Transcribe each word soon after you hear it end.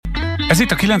Ez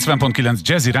itt a 90.9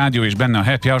 Jazzy Rádió és benne a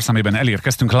Happy Hours, amiben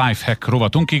elérkeztünk Lifehack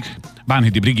rovatunkig.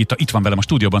 Bánhidi Brigitta itt van velem a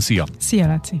stúdióban, szia! Szia,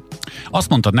 Laci! Azt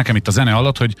mondtad nekem itt a zene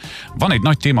alatt, hogy van egy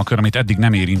nagy témakör, amit eddig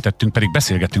nem érintettünk, pedig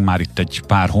beszélgettünk már itt egy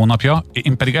pár hónapja,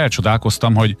 én pedig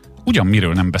elcsodálkoztam, hogy ugyan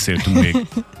miről nem beszéltünk még.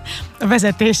 A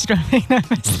vezetésről még nem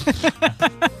beszéltünk.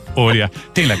 Óriá.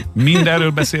 Tényleg mindenről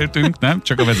beszéltünk, nem?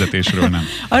 Csak a vezetésről nem.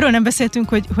 Arról nem beszéltünk,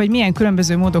 hogy milyen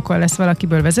különböző módokon lesz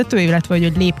valakiből vezető, illetve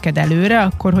hogy lépked előre,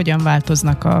 akkor hogyan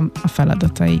változnak a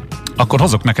feladatai. Akkor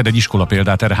hozok neked egy iskola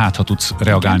példát, erre ha tudsz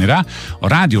reagálni rá. A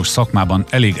rádiós szakmában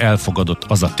elég elfogadott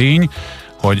az a tény,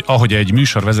 hogy ahogy egy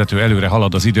műsorvezető előre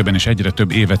halad az időben, és egyre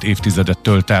több évet, évtizedet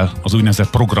tölt el az úgynevezett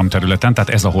programterületen, tehát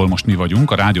ez, ahol most mi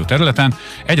vagyunk, a rádió területen,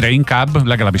 egyre inkább,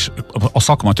 legalábbis a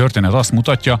szakma történet azt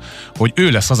mutatja, hogy ő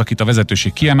lesz az, akit a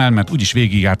vezetőség kiemel, mert úgyis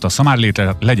végigjárta a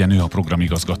szamárlétre, legyen ő a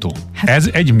programigazgató. Hát, ez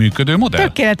egy működő modell?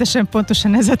 Tökéletesen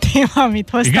pontosan ez a téma, amit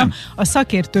hoztam. Igen? A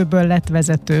szakértőből lett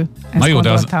vezető. Na jó, de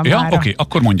az... Ja, oké,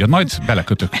 akkor mondjad, majd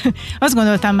belekötök. Azt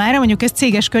gondoltam már, mondjuk ez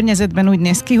céges környezetben úgy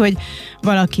néz ki, hogy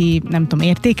valaki, nem tudom,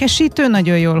 értékesítő,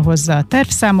 nagyon jól hozza a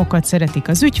tervszámokat, szeretik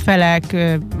az ügyfelek,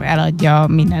 eladja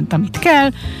mindent, amit kell,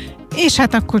 és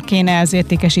hát akkor kéne az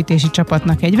értékesítési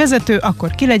csapatnak egy vezető,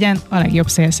 akkor ki legyen, a legjobb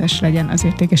szélszes legyen az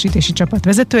értékesítési csapat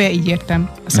vezetője, így értem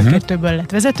a szakértőből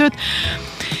lett vezetőt.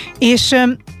 És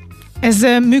ez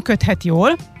működhet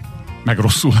jól,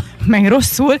 meg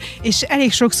rosszul, és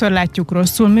elég sokszor látjuk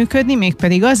rosszul működni,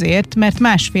 mégpedig azért, mert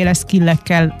másféle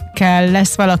skillekkel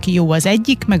lesz valaki jó az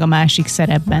egyik, meg a másik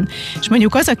szerepben. És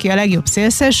mondjuk az, aki a legjobb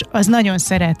szélszes, az nagyon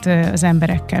szeret az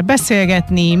emberekkel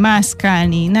beszélgetni,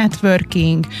 mászkálni,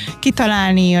 networking,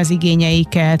 kitalálni az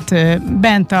igényeiket,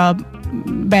 bent a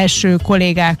belső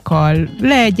kollégákkal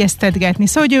leegyeztetgetni,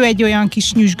 szóval hogy ő egy olyan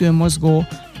kis nyüzsgő mozgó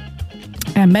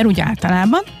ember úgy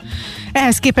általában.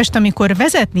 Ehhez képest, amikor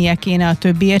vezetnie kéne a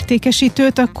többi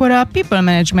értékesítőt, akkor a people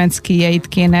management skilljeit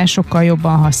kéne sokkal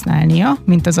jobban használnia,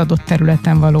 mint az adott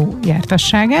területen való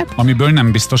jártasságát. Amiből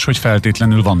nem biztos, hogy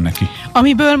feltétlenül van neki.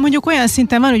 Amiből mondjuk olyan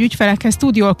szinten van, hogy ügyfelekhez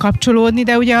tud jól kapcsolódni,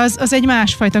 de ugye az egy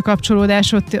másfajta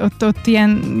kapcsolódás, ott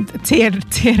ilyen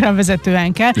célra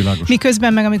vezetően kell. Világos.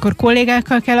 Miközben meg amikor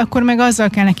kollégákkal kell, akkor meg azzal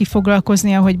kell neki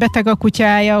foglalkoznia, hogy beteg a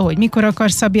kutyája, hogy mikor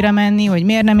akar Szabira menni, hogy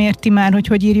miért nem érti már,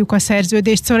 hogy írjuk a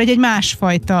szerződést, szóval egy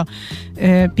másfajta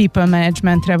people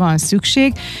managementre van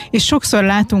szükség, és sokszor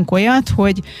látunk olyat,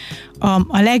 hogy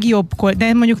a legjobb,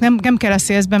 de mondjuk nem kell a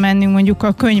salesbe mennünk, mondjuk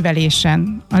a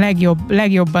könyvelésen. A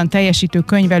legjobban teljesítő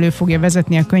könyvelő fogja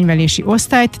vezetni a könyvelési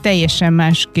osztályt, teljesen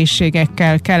más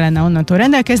készségekkel kellene onnantól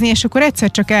rendelkezni, és akkor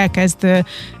egyszer csak elkezd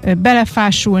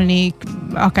belefásulni,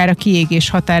 akár a kiégés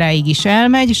határáig is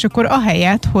elmegy, és akkor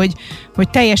ahelyett, hogy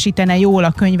teljesítene jól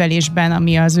a könyvelésben,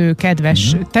 ami az ő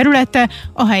kedves területe,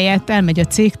 ahelyett elmegy a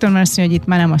cégtől, mert azt mondja, hogy itt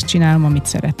már nem azt csinálom, amit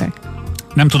szeretek.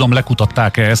 Nem tudom,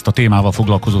 lekutatták-e ezt a témával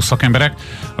foglalkozó szakemberek.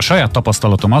 A saját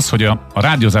tapasztalatom az, hogy a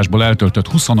rádiózásból eltöltött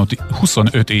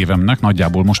 25 évemnek,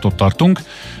 nagyjából most ott tartunk,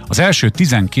 az első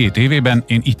 12 évében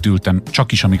én itt ültem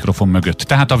csak is a mikrofon mögött.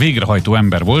 Tehát a végrehajtó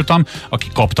ember voltam, aki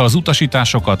kapta az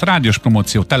utasításokat, rádiós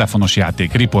promóció, telefonos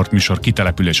játék, riportműsor,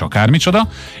 kitelepülés, akármicsoda,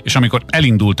 és amikor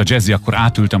elindult a Jazzy, akkor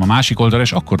átültem a másik oldalra,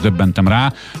 és akkor döbbentem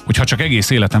rá, hogy ha csak egész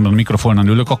életemben a mikrofonon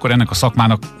ülök, akkor ennek a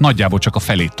szakmának nagyjából csak a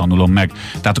felét tanulom meg.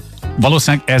 Tehát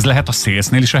valószínűleg ez lehet a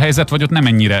salesnél is a helyzet, vagy ott nem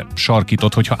ennyire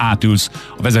sarkított, hogyha átülsz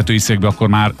a vezetői székbe, akkor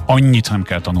már annyit nem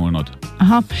kell tanulnod.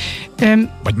 Aha.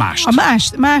 Vagy mást.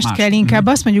 Mást kell inkább.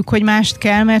 Azt mondjuk, hogy mást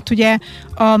kell, mert ugye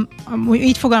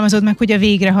így fogalmazod meg, hogy a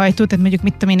végrehajtó, tehát mondjuk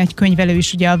mit tudom én, egy könyvelő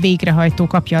is ugye a végrehajtó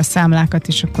kapja a számlákat,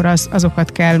 és akkor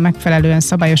azokat kell megfelelően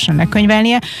szabályosan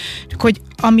lekönyvelnie. Hogy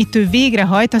amit ő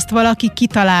végrehajt, azt valaki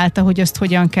kitalálta, hogy azt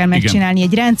hogyan kell megcsinálni.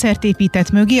 Igen. Egy rendszert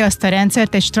épített mögé, azt a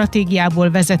rendszert egy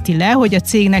stratégiából vezeti le, hogy a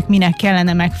cégnek minek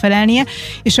kellene megfelelnie,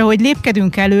 és ahogy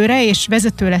lépkedünk előre, és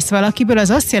vezető lesz valakiből, az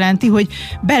azt jelenti, hogy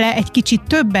bele egy kicsit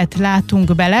többet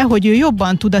látunk bele, hogy ő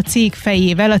jobban tud a cég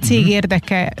fejével, a cég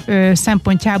érdeke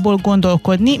szempontjából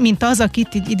gondolkodni, mint az,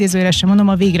 akit így idézőjelesen mondom,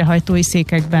 a végrehajtói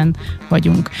székekben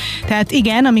vagyunk. Tehát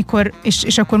igen, amikor,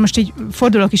 és akkor most így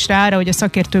fordulok is rá arra, hogy a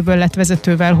szakértőből lett vezetővel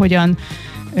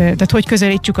tehát hogy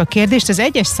közelítsük a kérdést. Az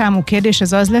egyes számú kérdés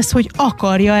az lesz, hogy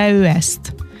akarja-e ő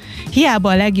ezt? Hiába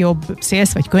a legjobb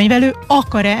szélsz vagy könyvelő,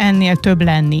 akar-e ennél több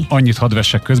lenni? Annyit hadd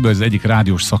vessek közben, az egyik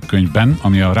rádiós szakkönyvben,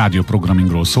 ami a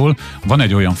rádióprogrammingról szól, van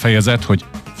egy olyan fejezet, hogy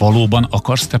valóban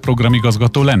akarsz te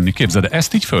programigazgató lenni? Képzeld,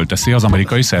 ezt így fölteszi az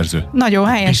amerikai szerző. Nagyon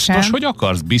helyesen. Biztos, hogy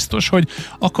akarsz? Biztos, hogy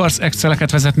akarsz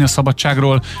Exceleket vezetni a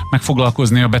szabadságról, meg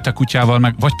foglalkozni a beteg kutyával,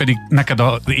 meg, vagy pedig neked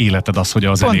az életed az, hogy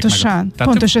az elég meg.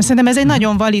 Pontosan. Szerintem ez egy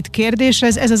nagyon valid kérdés,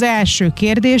 ez az első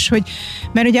kérdés, hogy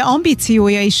mert ugye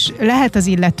ambíciója is lehet az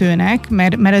illetőnek,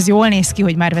 mert ez jól néz ki,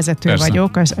 hogy már vezető Persze.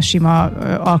 vagyok a sima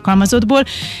alkalmazottból,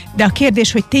 de a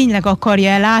kérdés, hogy tényleg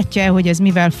akarja-e, látja-e, hogy ez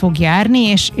mivel fog járni,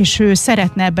 és ő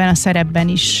szeretne ebben a szerepben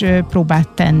is próbát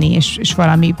tenni, és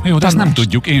valami... Jó, de ezt nem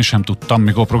tudjuk, én sem tudtam,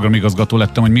 mikor programigazgató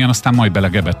lettem, hogy milyen, aztán majd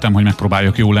belegebettem, hogy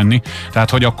megpróbáljak jó lenni. Tehát,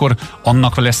 hogy akkor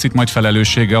annak lesz itt majd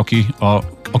felelőssége,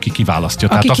 aki kiválasztja.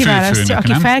 Aki tehát kiválasztja, főfőnök,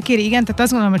 aki nem? felkéri, igen, tehát azt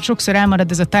gondolom, hogy sokszor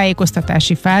elmarad ez a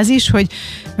tájékoztatási fázis,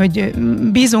 hogy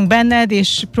bízunk benned,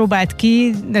 és próbáld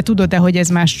ki, de tudod-e, hogy ez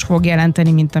más fog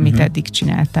jelenteni, mint amit eddig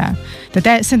csináltál.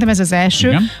 Tehát szerintem ez az első.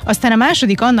 Igen. Aztán a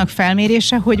második annak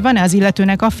felmérése, hogy van-e az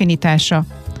illetőnek affinitása.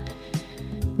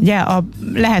 Ugye,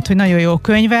 lehet, hogy nagyon jó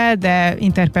könyvel, de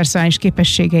interpersonális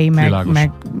képességei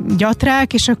meg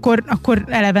gyatrák, és akkor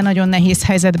eleve nagyon nehéz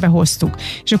helyzetbe hoztuk.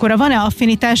 És akkor van-e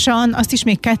affinitása, azt is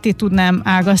még ketté tudnám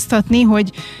ágaztatni,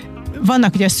 hogy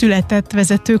vannak ugye a született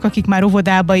vezetők, akik már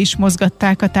óvodába is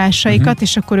mozgatták a társaikat,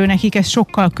 és akkor nekik ez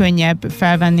sokkal könnyebb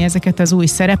felvenni ezeket az új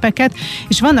szerepeket,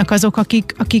 és vannak azok,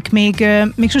 akik még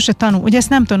sose tanul, ugye ezt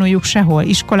nem tanuljuk sehol,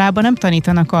 iskolában nem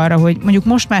tanítanak arra, hogy mondjuk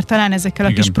most már talán ezekkel a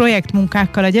kis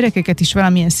projektmunkákkal a gyerekeket is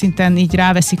valamilyen szinten így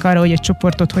ráveszik arra, hogy egy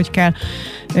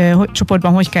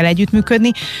csoportban hogy kell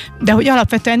együttműködni, de hogy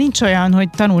alapvetően nincs olyan, hogy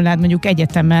tanulnád mondjuk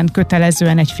egyetemen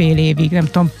kötelezően egy fél évig, nem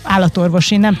tudom,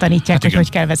 állatorvosin nem tanítják, hogy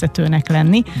kell vezetőnek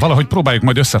lenni. Valahogy próbáljuk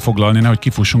majd összefoglalni, nehogy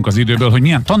kifussunk az időből, hogy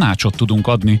milyen tanácsot tudunk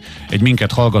adni egy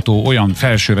minket hallgató olyan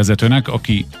felsővezetőnek,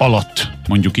 aki alatt,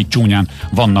 mondjuk így csúnyán,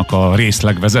 vannak a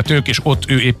részlegvezetők, és ott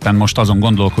ő éppen most azon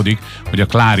gondolkodik, hogy a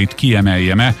Klárit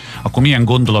kiemeljem-e, akkor milyen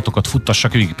gondolatokat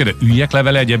futtassak végig. Például üljek le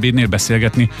vele egy ebédnél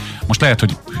beszélgetni. Most lehet,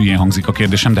 hogy hülyén hangzik a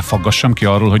kérdésem, de faggassam ki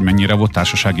arról, hogy mennyire volt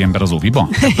társasági ember az óviban?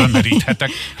 Meríthetek?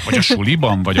 Vagy a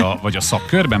suliban? Vagy a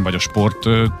szakkörben? Vagy a sport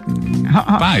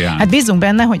pályán? Hát bízunk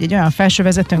benne, hogy egy olyan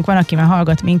felsővezetőnk van, aki már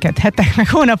hallgat minket hetek meg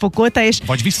hónapok óta, és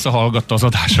vagy visszahallgatta az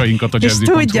adásainkat a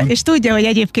Jazzy.hu-n. És tudja, hogy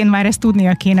egyébként már ezt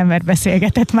tudnia kéne, mert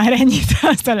beszélgetett már ennyit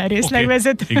aztán a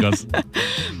részlegvezető. Okay, igaz.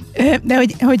 De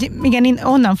hogy igen,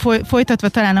 onnan folytatva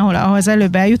talán, ahhoz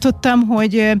előbb eljutottam,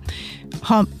 hogy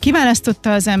ha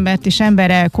kiválasztotta az embert, és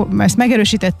embere ezt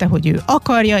megerősítette, hogy ő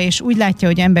akarja, és úgy látja,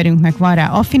 hogy emberünknek van rá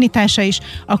affinitása is,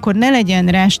 akkor ne legyen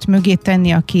rest mögé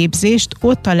tenni a képzést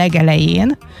ott a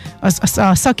legelején,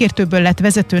 a szakértőből lett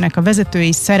vezetőnek, a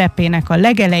vezetői szerepének a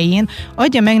legelején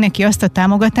adja meg neki azt a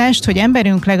támogatást, hogy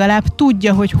emberünk legalább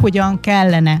tudja, hogy hogyan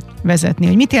kellene vezetni.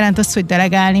 Hogy mit jelent az, hogy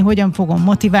delegálni, hogyan fogom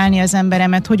motiválni az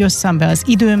emberemet, hogy osszam be az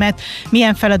időmet,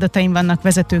 milyen feladataim vannak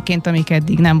vezetőként, amik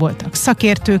eddig nem voltak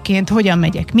szakértőként, hogyan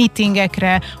megyek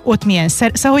meetingekre, ott milyen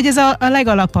szóval, hogy ez a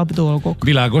legalapabb dolgok.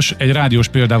 Világos, egy rádiós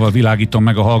példával világítom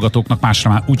meg a hallgatóknak, másra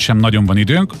már úgysem nagyon van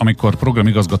időnk. Amikor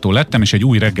programigazgató lettem, és egy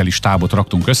új reggeli stábot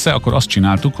raktunk össze, akkor azt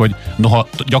csináltuk, hogy noha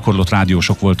gyakorlott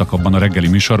rádiósok voltak abban a reggeli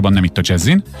műsorban, nem itt a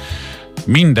Jazzin,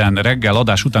 minden reggel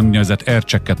adás után úgynevezett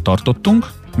airchecket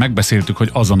tartottunk, megbeszéltük, hogy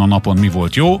azon a napon mi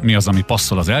volt jó, mi az, ami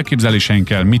passzol az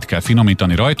elképzeléseinkkel, mit kell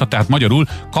finomítani rajta, tehát magyarul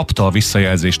kapta a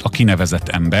visszajelzést a kinevezett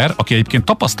ember, aki egyébként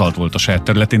tapasztalt volt a saját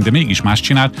területén, de mégis más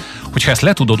csinált, hogyha ezt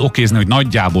le tudod okézni, hogy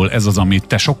nagyjából ez az, amit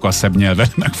te sokkal szebb nyelven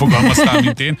megfogalmaztál,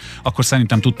 mint én, akkor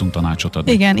szerintem tudtunk tanácsot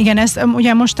adni. Igen, ez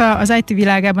ugye most az IT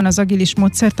világában az agilis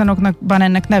módszertanokban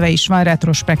ennek neve is van,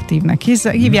 retrospektívnek.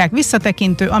 Hívják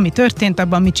visszatekintő, ami történt,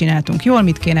 abban mit csináltunk jól,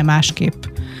 mit kéne másképp.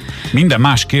 Minden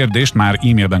más kérdést már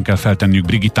e-mailben kell feltenniük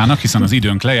Brigittának, hiszen az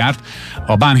időnk lejárt.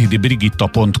 A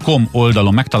bánhidibrigitta.com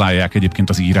oldalon megtalálják egyébként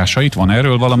az írásait, van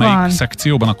erről valamelyik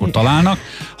szekcióban, akkor találnak.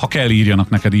 Ha kell, írjanak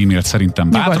neked e-mailt, szerintem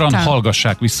bátran. Nyugodtan.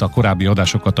 Hallgassák vissza a korábbi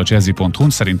adásokat a Jazzy.hu-n,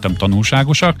 szerintem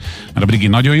tanulságosak, mert a Brigi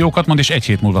nagyon jókat mond, és egy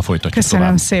hét múlva folytatjuk. Köszönöm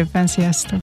tovább. Szépen, sziasztok!